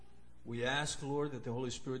We ask, Lord, that the Holy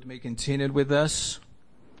Spirit may continue with us.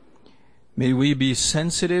 May we be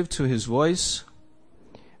sensitive to His voice.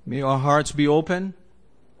 May our hearts be open.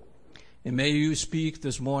 And may you speak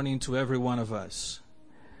this morning to every one of us.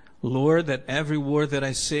 Lord, that every word that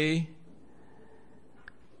I say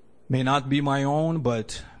may not be my own,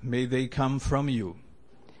 but may they come from you.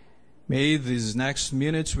 May these next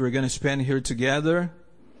minutes we're going to spend here together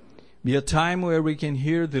be a time where we can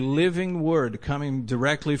hear the living word coming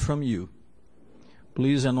directly from you.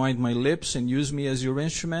 Please anoint my lips and use me as your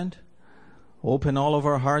instrument. Open all of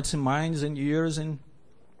our hearts and minds and ears and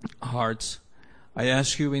hearts. I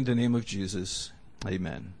ask you in the name of Jesus.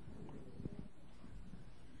 Amen.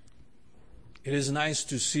 It is nice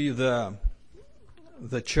to see the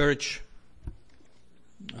church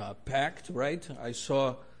packed, right? I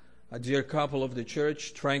saw a dear couple of the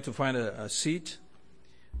church trying to find a seat,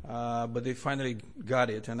 but they finally got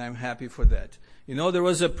it, and I'm happy for that. You know, there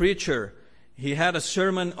was a preacher. He had a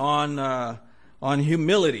sermon on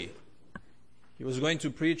humility. He was going to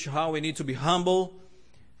preach how we need to be humble,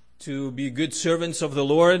 to be good servants of the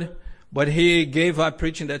Lord, but he gave up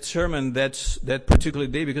preaching that sermon that particular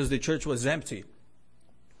day because the church was empty.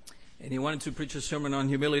 And he wanted to preach a sermon on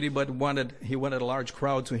humility, but he wanted a large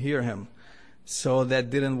crowd to hear him. So that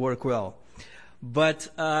didn't work well. But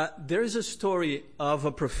there is a story of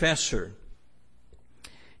a professor.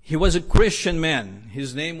 He was a Christian man.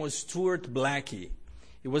 His name was Stuart Blackie.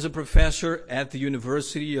 He was a professor at the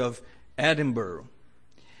University of Edinburgh.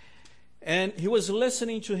 And he was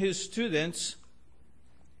listening to his students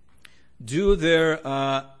do their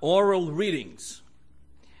oral readings.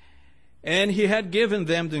 And he had given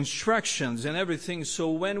them the instructions and everything. So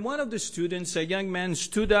when one of the students, a young man,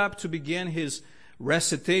 stood up to begin his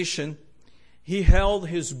recitation, he held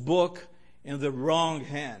his book in the wrong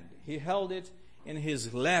hand. He held it in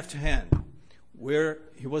his left hand, where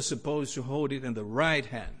he was supposed to hold it in the right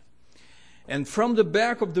hand. And from the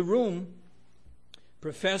back of the room,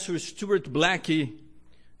 Professor Stuart Blackie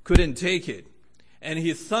couldn't take it. And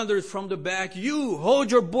he thundered from the back, "You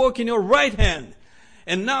hold your book in your right hand.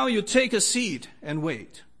 And now you take a seat and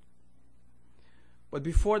wait." But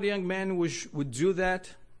before the young man would do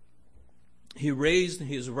that, he raised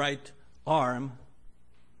his right arm,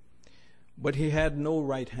 but he had no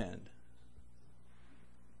right hand.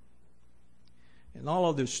 And all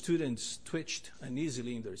of the students twitched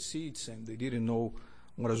uneasily in their seats, and they didn't know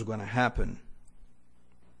what was going to happen.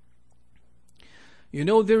 You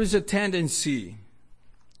know, there is a tendency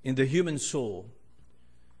in the human soul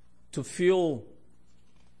to feel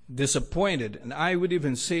disappointed, and I would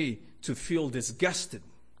even say to feel disgusted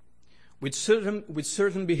with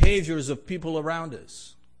certain behaviors of people around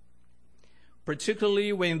us,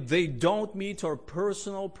 particularly when they don't meet our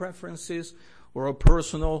personal preferences or our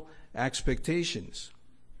personal expectations.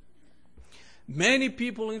 Many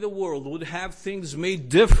people in the world would have things made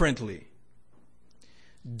different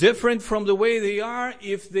from the way they are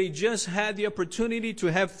if they just had the opportunity to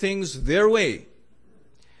have things their way.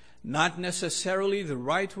 Not necessarily the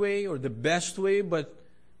right way or the best way, but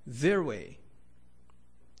their way.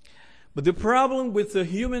 But the problem with the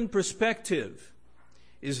human perspective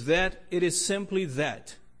is that it is simply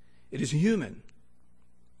that. It is human.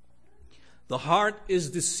 The heart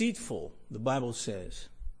is deceitful, the Bible says.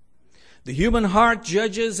 The human heart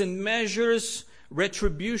judges and measures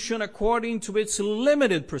retribution according to its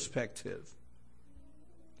limited perspective.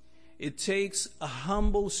 It takes a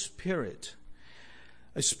humble spirit,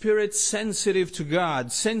 a spirit sensitive to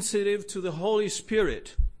God, sensitive to the Holy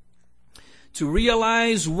Spirit, to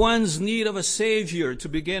realize one's need of a Savior to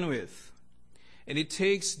begin with. And it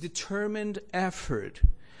takes determined effort,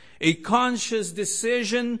 a conscious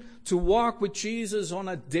decision to walk with Jesus on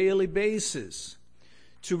a daily basis,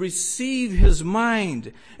 to receive His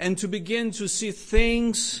mind and to begin to see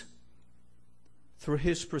things through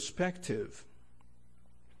His perspective.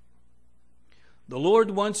 The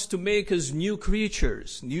Lord wants to make us new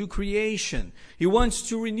creatures, new creation. He wants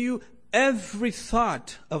to renew every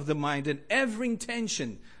thought of the mind and every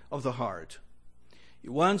intention of the heart. He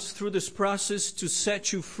wants through this process to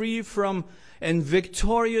set you free from and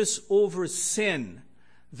victorious over sin.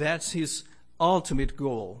 That's His ultimate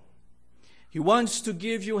goal. He wants to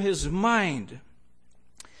give you His mind,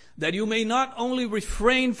 that you may not only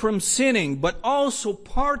refrain from sinning, but also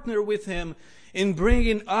partner with Him in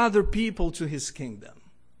bringing other people to His kingdom.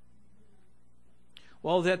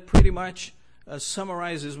 Well, that pretty much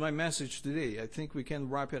summarizes my message today. I think we can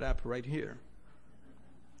wrap it up right here.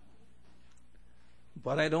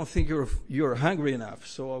 But I don't think you're hungry enough,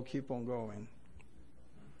 so I'll keep on going.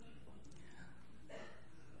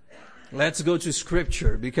 Let's go to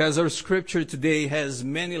Scripture, because our Scripture today has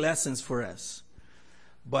many lessons for us.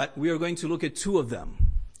 But we are going to look at two of them.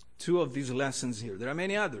 Two of these lessons here. There are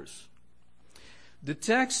many others. The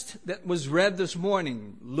text that was read this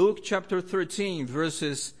morning, Luke chapter 13,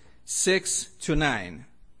 verses 6 to 9.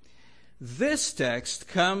 This text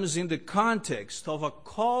comes in the context of a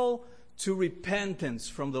call to repentance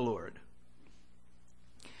from the Lord.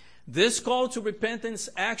 This call to repentance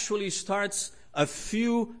actually starts a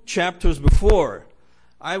few chapters before.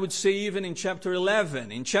 I would say even in chapter 11.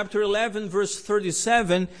 In chapter 11, verse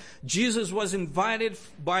 37, Jesus was invited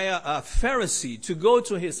by a Pharisee to go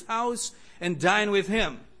to his house and dine with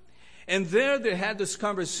him. And there they had this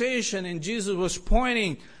conversation, and Jesus was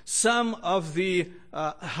pointing some of the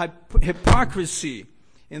hypocrisy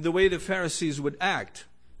in the way the Pharisees would act.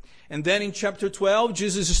 And then in chapter 12,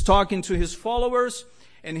 Jesus is talking to his followers,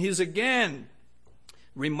 and he's again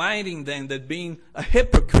reminding them that being a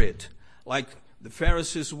hypocrite, like the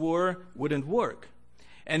Pharisees wouldn't work.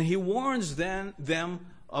 And he warns them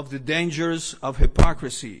of the dangers of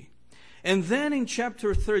hypocrisy. And then in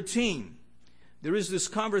chapter 13, there is this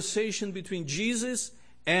conversation between Jesus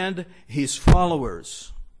and his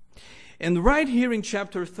followers. And right here in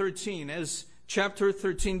chapter 13, as chapter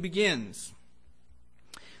 13 begins,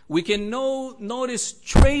 we can notice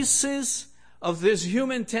traces of this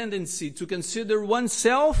human tendency to consider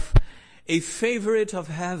oneself a favorite of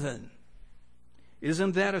heaven.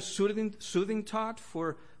 Isn't that a soothing thought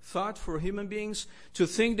for human beings? To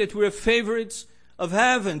think that we're favorites of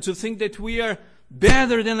heaven, to think that we are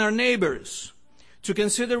better than our neighbors, to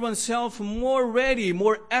consider oneself more ready,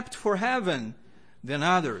 more apt for heaven than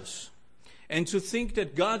others, and to think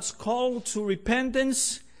that God's call to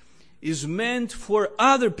repentance is meant for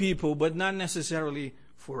other people, but not necessarily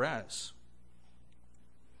for us.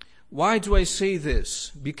 Why do I say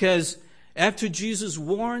this? Because after Jesus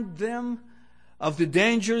warned them of the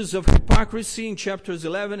dangers of hypocrisy in chapters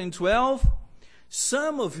 11 and 12,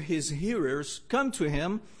 some of his hearers come to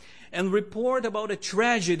him and report about a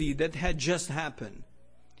tragedy that had just happened.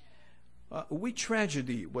 Which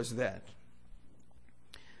tragedy was that?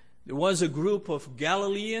 There was a group of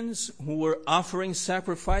Galileans who were offering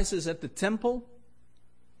sacrifices at the temple.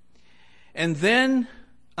 And then,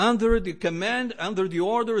 under the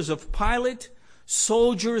orders of Pilate,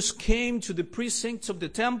 soldiers came to the precincts of the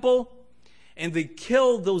temple and they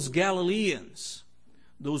killed those Galileans,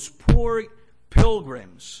 those poor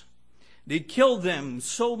pilgrims. They killed them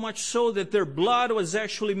so much so that their blood was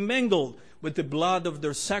actually mingled with the blood of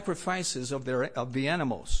their sacrifices of the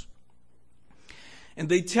animals. And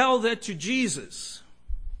they tell that to Jesus,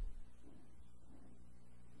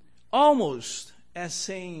 almost as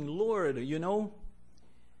saying, Lord,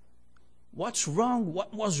 what's wrong?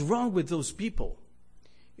 What was wrong with those people?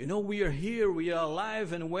 We are here, we are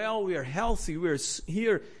alive and well, we are healthy, we are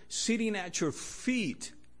here sitting at your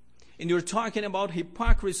feet. And you're talking about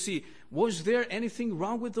hypocrisy. Was there anything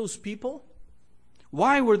wrong with those people?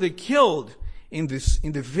 Why were they killed in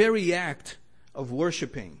the very act of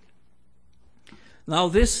worshiping? Now,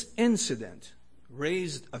 this incident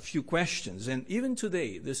raised a few questions, and even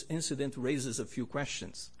today, this incident raises a few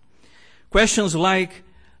questions. Questions like,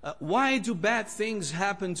 why do bad things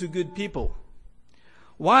happen to good people?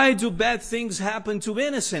 Why do bad things happen to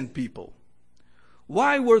innocent people?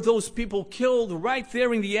 Why were those people killed right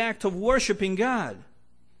there in the act of worshiping God?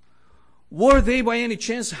 Were they by any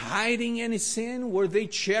chance hiding any sin? Were they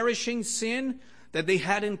cherishing sin that they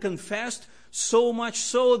hadn't confessed, so much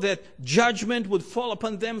so that judgment would fall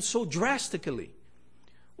upon them so drastically?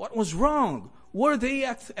 What was wrong? Were they,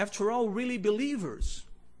 after all, really believers?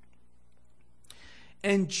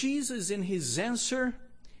 And Jesus, in his answer,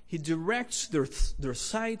 he directs their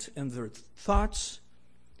sight and their thoughts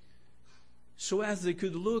so as they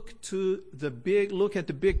could look at the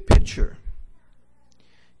big picture.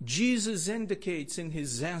 Jesus indicates in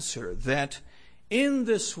his answer that in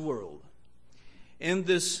this world, in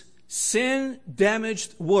this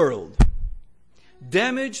sin-damaged world,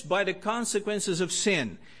 damaged by the consequences of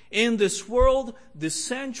sin, in this world, the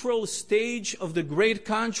central stage of the great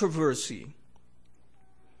controversy,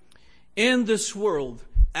 in this world,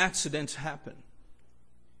 accidents happen.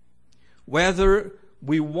 Whether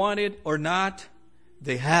we want it or not,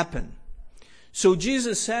 they happen. So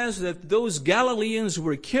Jesus says that those Galileans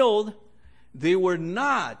were killed. They were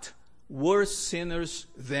not worse sinners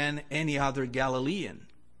than any other Galilean.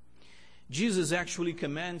 Jesus actually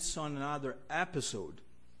comments on another episode.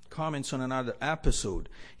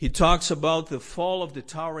 He talks about the fall of the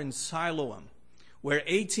tower in Siloam, where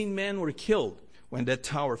 18 men were killed when that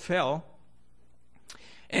tower fell.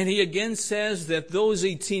 And he again says that those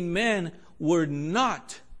 18 men were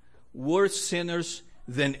not worse sinners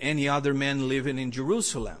than any other man living in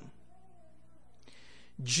Jerusalem.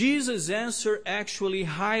 Jesus' answer actually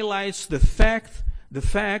highlights the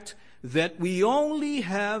fact that we only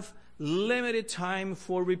have limited time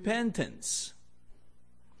for repentance.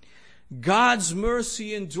 God's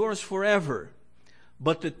mercy endures forever.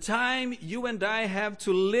 But the time you and I have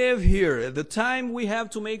to live here, the time we have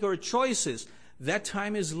to make our choices, that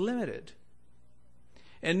time is limited.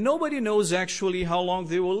 And nobody knows actually how long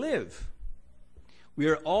they will live. We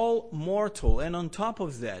are all mortal. And on top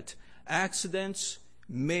of that, accidents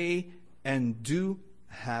may and do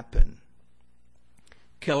happen.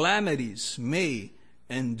 Calamities may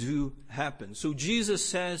and do happen. So Jesus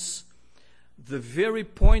says, the very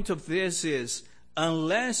point of this is,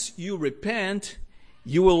 unless you repent,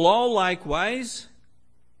 you will all likewise,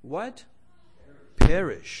 what?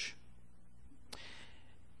 Perish.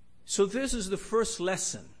 So this is the first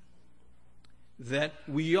lesson that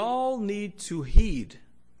we all need to heed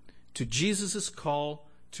to Jesus' call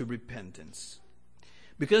to repentance.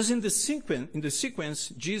 Because in the sequence,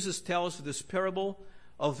 Jesus tells this parable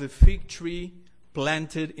of the fig tree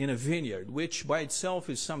planted in a vineyard, which by itself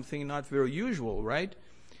is something not very usual, right?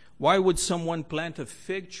 Why would someone plant a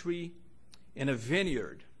fig tree in a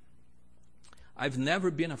vineyard? I've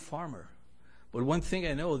never been a farmer, but one thing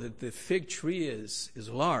I know that the fig tree is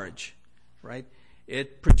large, right?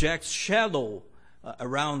 It projects shadow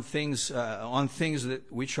around things, on things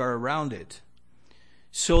which are around it.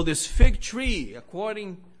 So this fig tree,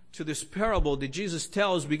 according to this parable that Jesus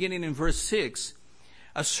tells, beginning in verse 6,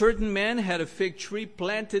 a certain man had a fig tree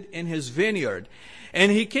planted in his vineyard,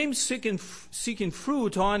 and he came seeking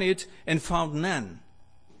fruit on it and found none.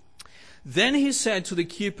 Then he said to the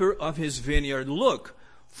keeper of his vineyard, "Look,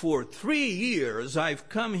 for 3 years I've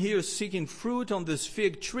come here seeking fruit on this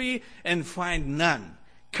fig tree and find none.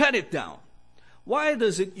 Cut it down. Why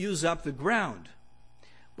does it use up the ground?"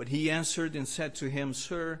 But he answered and said to him,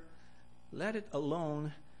 "Sir, let it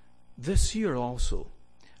alone this year also,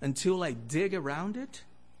 until I dig around it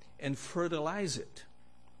and fertilize it.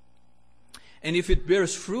 And if it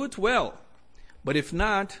bears fruit, well, but if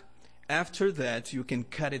not, after that you can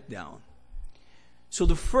cut it down." So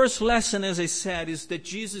the first lesson, as I said, is that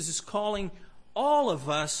Jesus is calling all of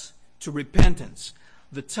us to repentance.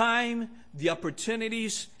 The time, the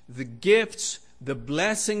opportunities, the gifts, the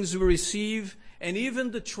blessings we receive, and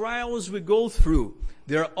even the trials we go through,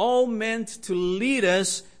 they're all meant to lead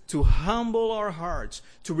us to humble our hearts,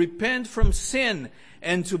 to repent from sin,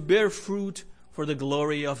 and to bear fruit for the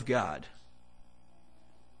glory of God.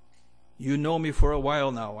 You know me for a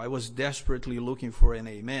while now. I was desperately looking for an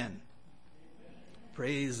amen.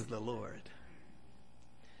 Praise the Lord.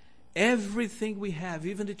 Everything we have,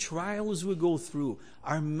 even the trials we go through,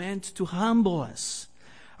 are meant to humble us,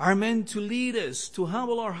 are meant to lead us, to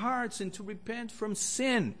humble our hearts and to repent from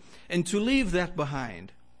sin and to leave that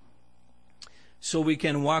behind, so we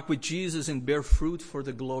can walk with Jesus and bear fruit for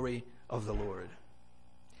the glory of the Lord.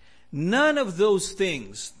 None of those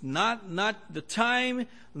things, not the time,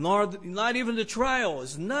 not even the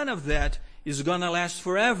trials, none of that is going to last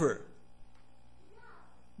forever.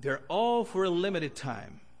 They're all for a limited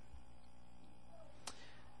time.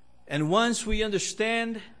 And once we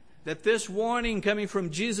understand that this warning coming from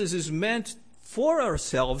Jesus is meant for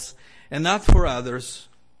ourselves and not for others,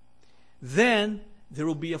 then there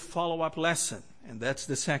will be a follow-up lesson. And that's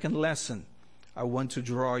the second lesson I want to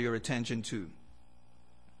draw your attention to.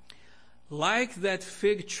 Like that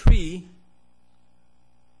fig tree,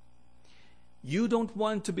 you don't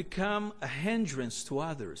want to become a hindrance to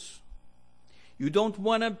others. You don't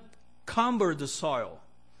want to cumber the soil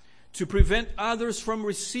to prevent others from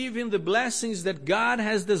receiving the blessings that God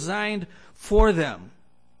has designed for them.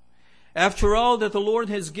 After all that the Lord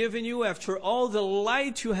has given you, after all the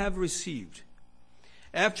light you have received,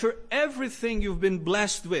 after everything you've been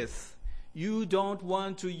blessed with, you don't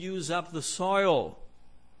want to use up the soil.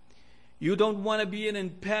 You don't want to be an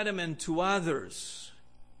impediment to others.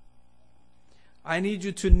 I need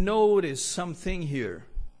you to notice something here.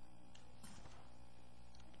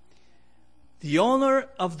 The owner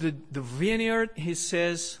of the vineyard, he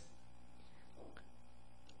says,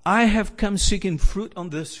 "I have come seeking fruit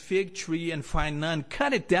on this fig tree and find none.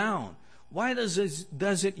 Cut it down. Why does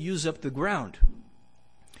it use up the ground?"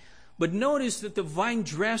 But notice that the vine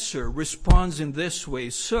dresser responds in this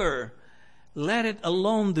way, "Sir, let it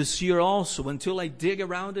alone this year also, until I dig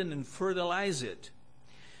around it and fertilize it."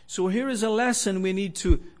 So here is a lesson we need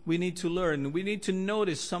to learn. We need to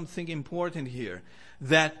notice something important here,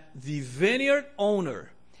 that the vineyard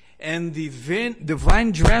owner and the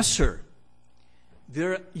vine dresser,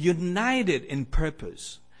 they're united in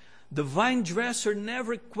purpose. The vine dresser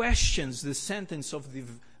never questions the sentence of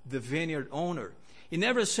the vineyard owner. He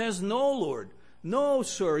never says, "No, Lord. No,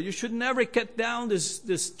 sir, you should never cut down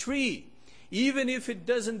this tree. Even if it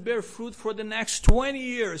doesn't bear fruit for the next 20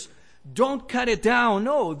 years, don't cut it down."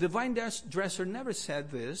 No, the vine dresser never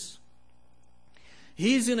said this.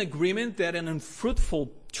 He's in agreement that an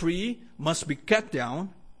unfruitful tree must be cut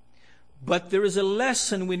down. But there is a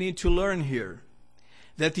lesson we need to learn here.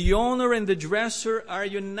 That the owner and the dresser are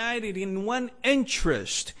united in one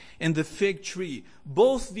interest in the fig tree.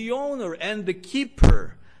 Both the owner and the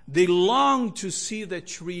keeper, they long to see the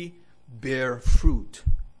tree bear fruit.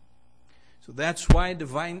 So that's why the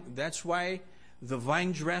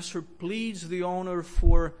vine dresser pleads the owner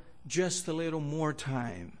for just a little more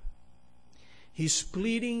time. He's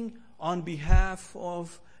pleading on behalf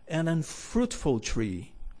of an unfruitful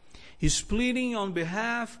tree. He's pleading on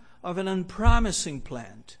behalf of an unpromising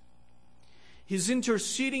plant. He's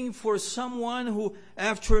interceding for someone who,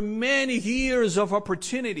 after many years of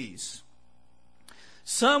opportunities,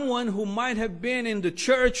 someone who might have been in the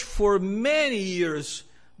church for many years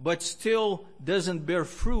but still doesn't bear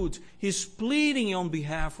fruit, he's pleading on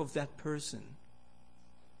behalf of that person.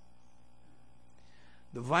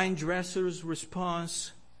 The vine dresser's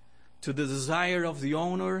response to the desire of the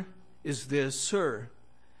owner is this: "Sir,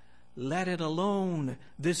 let it alone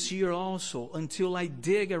this year also until I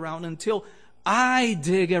dig around it,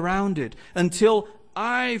 until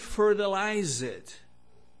I fertilize it."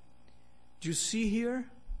 Do you see here?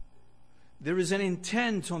 There is an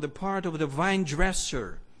intent on the part of the vine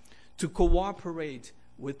dresser to cooperate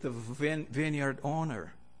with the vineyard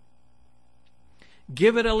owner.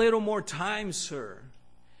 "Give it a little more time, sir.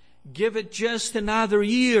 Give it just another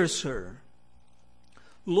year, sir.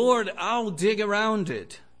 Lord, I'll dig around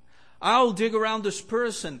it. I'll dig around this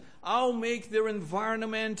person. I'll make their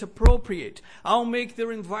environment appropriate. I'll make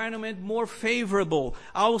their environment more favorable.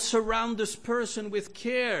 I'll surround this person with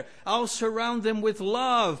care. I'll surround them with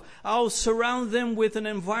love. I'll surround them with an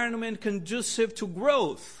environment conducive to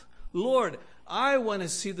growth. Lord, I want to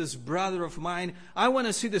see this brother of mine, I want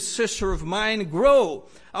to see this sister of mine grow.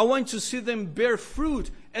 I want to see them bear fruit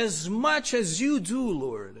as much as you do,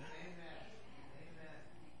 Lord." Amen.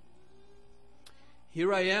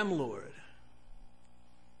 Here I am, Lord.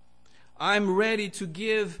 I'm ready to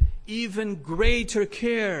give even greater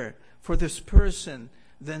care for this person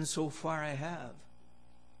than so far I have.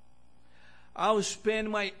 I'll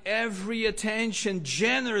spend my every attention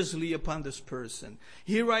generously upon this person.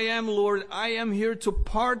 Here I am, Lord. I am here to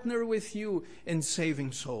partner with you in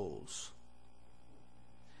saving souls.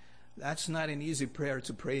 That's not an easy prayer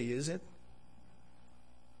to pray, is it?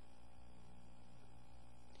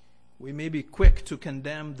 We may be quick to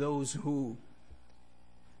condemn those who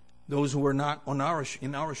are not in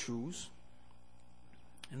our shoes,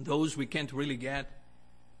 and those we can't really get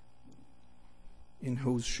in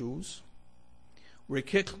whose shoes. We're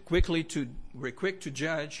quick to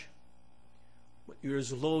judge, but you're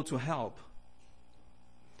slow to help.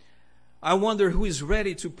 I wonder who is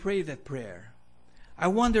ready to pray that prayer. I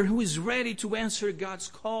wonder who is ready to answer God's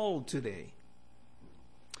call today.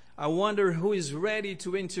 I wonder who is ready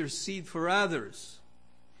to intercede for others.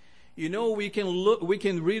 You know, we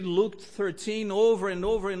can read Luke 13 over and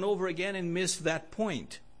over and over again and miss that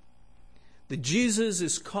point. That Jesus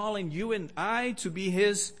is calling you and I to be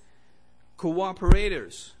His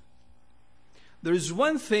cooperators. There is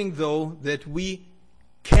one thing, though, that we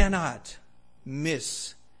cannot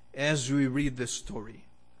miss as we read this story.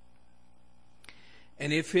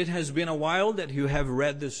 And if it has been a while that you have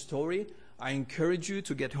read this story, I encourage you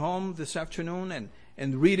to get home this afternoon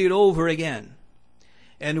and read it over again.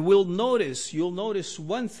 And you'll notice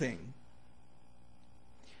one thing.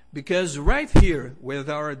 Because right here, with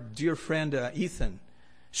our dear friend Ethan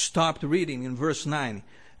stopped reading in verse 9,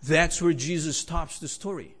 that's where Jesus stops the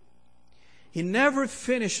story. He never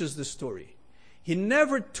finishes the story. He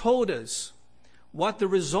never told us what the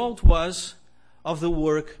result was of the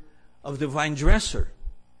work of the vine dresser.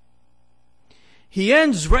 He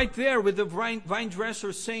ends right there with the vine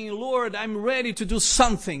dresser saying, "Lord, I'm ready to do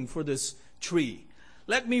something for this tree.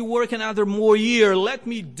 Let me work another more year. Let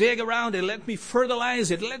me dig around it. Let me fertilize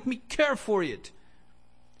it. Let me care for it."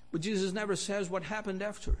 But Jesus never says what happened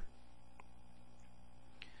after.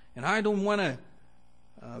 And I don't want to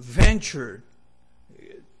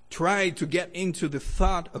try to get into the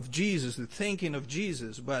thought of Jesus, the thinking of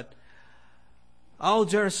Jesus, but I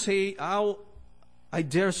dare say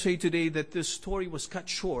today that this story was cut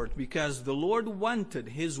short because the Lord wanted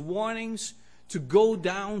His warnings to go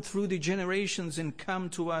down through the generations and come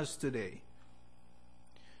to us today.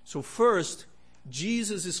 So first,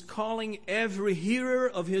 Jesus is calling every hearer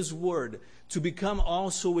of His word to become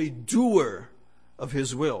also a doer of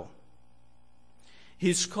His will.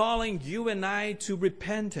 He's calling you and I to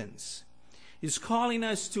repentance. He's calling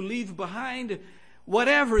us to leave behind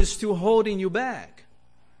whatever is still holding you back.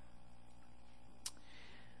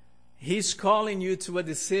 He's calling you to a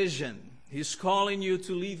decision. He's calling you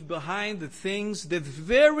to leave behind the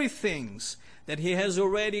very things that He has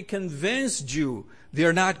already convinced you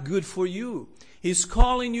they're not good for you. He's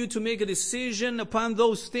calling you to make a decision upon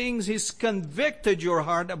those things He's convicted your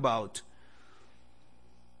heart about.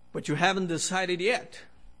 But you haven't decided yet.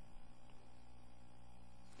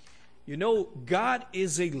 You know, God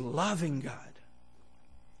is a loving God.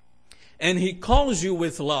 And He calls you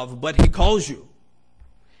with love, but He calls you.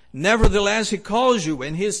 Nevertheless, He calls you,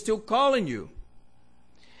 and He is still calling you.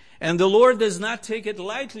 And the Lord does not take it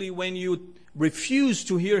lightly when you refuse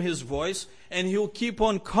to hear His voice, and He'll keep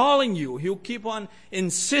on calling you. He'll keep on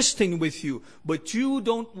insisting with you. But you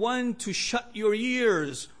don't want to shut your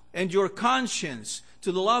ears and your conscience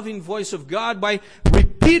to the loving voice of God by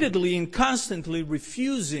repeatedly and constantly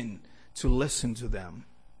refusing to listen to them.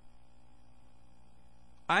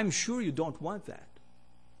 I'm sure you don't want that.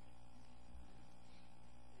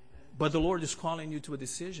 But the Lord is calling you to a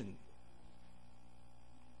decision.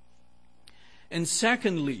 And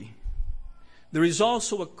secondly, there is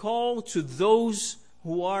also a call to those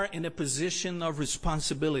who are in a position of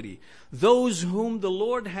responsibility. Those whom the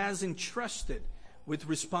Lord has entrusted with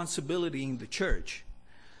responsibility in the church.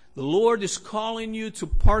 The Lord is calling you to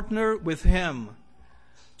partner with Him.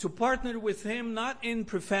 To partner with Him not in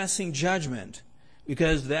professing judgment,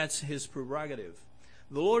 because that's His prerogative.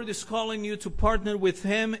 The Lord is calling you to partner with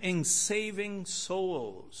Him in saving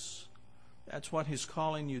souls. That's what He's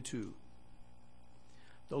calling you to.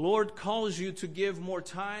 The Lord calls you to give more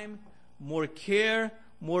time, more care,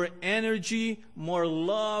 more energy, more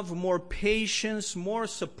love, more patience, more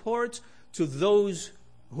support to those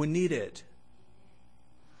who need it.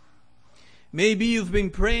 Maybe you've been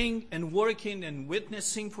praying and working and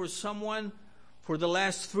witnessing for someone for the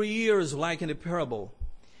last 3 years, like in the parable.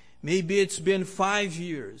 Maybe it's been 5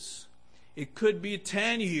 years. It could be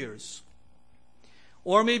 10 years.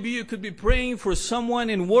 Or maybe you could be praying for someone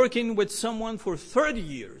and working with someone for 30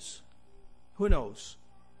 years. Who knows?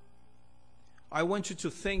 I want you to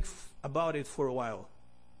think about it for a while.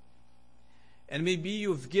 And maybe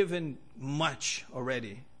you've given much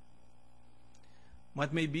already.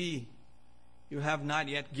 But maybe you have not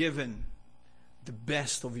yet given the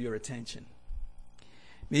best of your attention.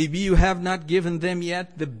 Maybe you have not given them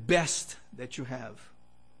yet the best that you have.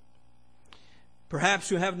 Perhaps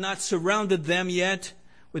you have not surrounded them yet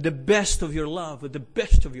with the best of your love, with the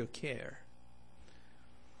best of your care.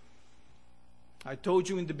 I told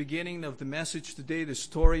you in the beginning of the message today the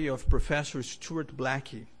story of Professor Stuart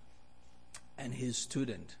Blackie and his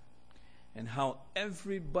student, and how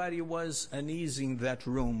everybody was uneasy in that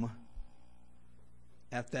room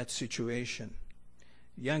at that situation.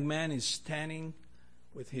 The young man is standing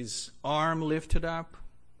with his arm lifted up,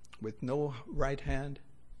 with no right hand,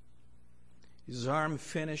 his arm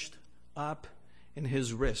finished up in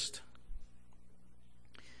his wrist.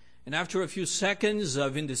 And after a few seconds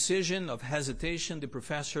of indecision, of hesitation, the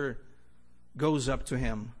professor goes up to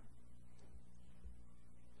him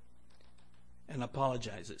and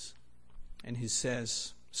apologizes. And he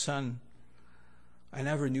says, "Son, I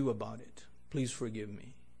never knew about it. Please forgive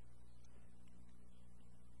me."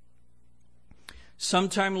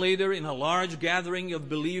 Sometime later, in a large gathering of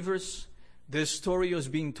believers, this story was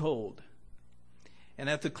being told. And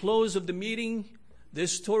at the close of the meeting,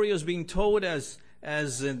 this story was being told as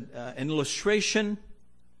an illustration.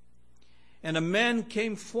 And a man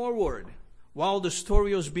came forward while the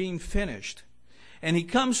story was being finished. And he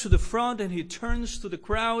comes to the front and he turns to the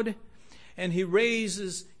crowd and he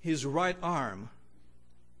raises his right arm.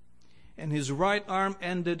 And his right arm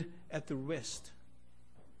ended at the wrist.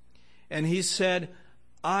 And he said,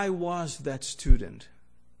 "I was that student.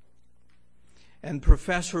 And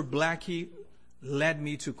Professor Blackie led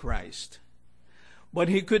me to Christ. But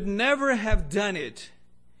he could never have done it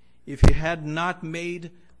if he had not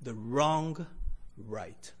made the wrong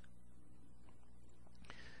right."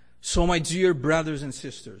 So, my dear brothers and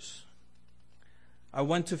sisters, I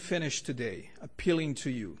want to finish today appealing to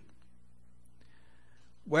you.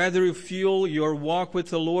 Whether you feel your walk with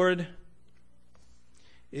the Lord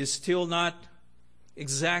is still not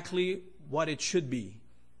exactly what it should be,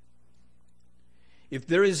 if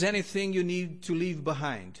there is anything you need to leave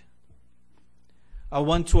behind, I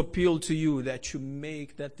want to appeal to you that you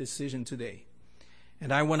make that decision today.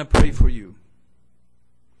 And I want to pray for you.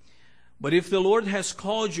 But if the Lord has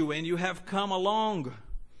called you and you have come a long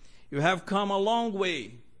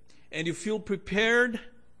way, and you feel prepared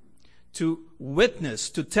to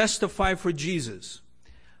witness, to testify for Jesus,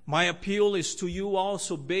 my appeal is to you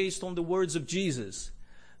also based on the words of Jesus,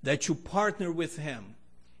 that you partner with Him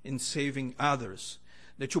in saving others,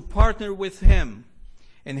 that you partner with Him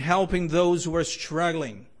in helping those who are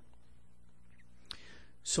struggling,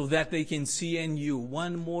 so that they can see in you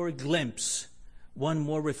one more glimpse, one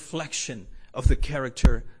more reflection of the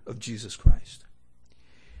character of Jesus Christ.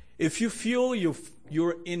 If you feel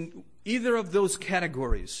you're in either of those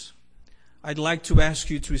categories, I'd like to ask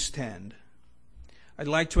you to stand. I'd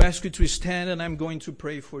like to ask you to stand, and I'm going to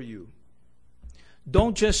pray for you.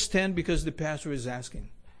 Don't just stand because the pastor is asking.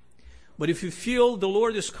 But if you feel the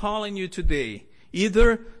Lord is calling you today,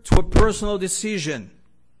 either to a personal decision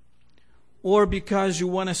or because you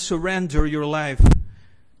want to surrender your life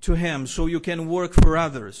to Him so you can work for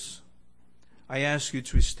others, I ask you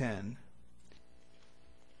to stand.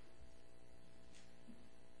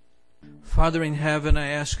 Father in heaven, I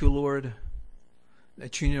ask you, Lord,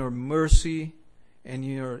 that in your mercy and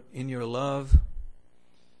in your love,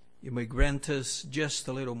 you may grant us just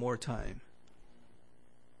a little more time.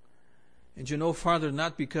 And you know, Father,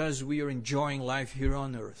 not because we are enjoying life here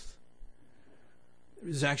on earth. There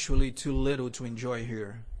is actually too little to enjoy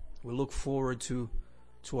here. We look forward to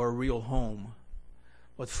our real home.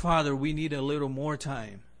 But Father, we need a little more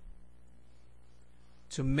time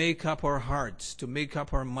to make up our hearts, to make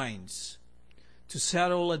up our minds, to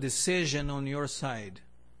settle a decision on your side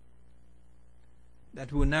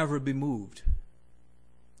that will never be moved.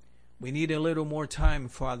 We need a little more time,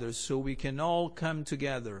 Father, so we can all come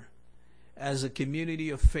together as a community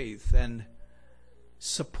of faith and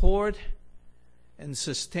support and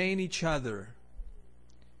sustain each other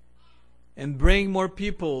and bring more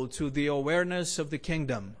people to the awareness of the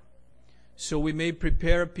kingdom, so we may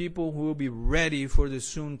prepare people who will be ready for the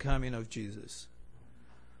soon coming of Jesus.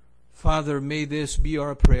 Father, may this be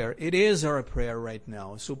our prayer. It is our prayer right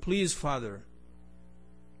now. So please, Father,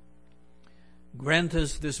 grant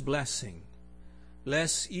us this blessing.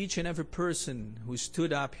 Bless each and every person who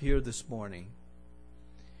stood up here this morning,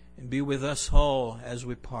 and be with us all as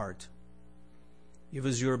we part. Give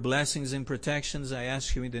us your blessings and protections, I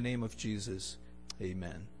ask you in the name of Jesus.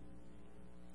 Amen.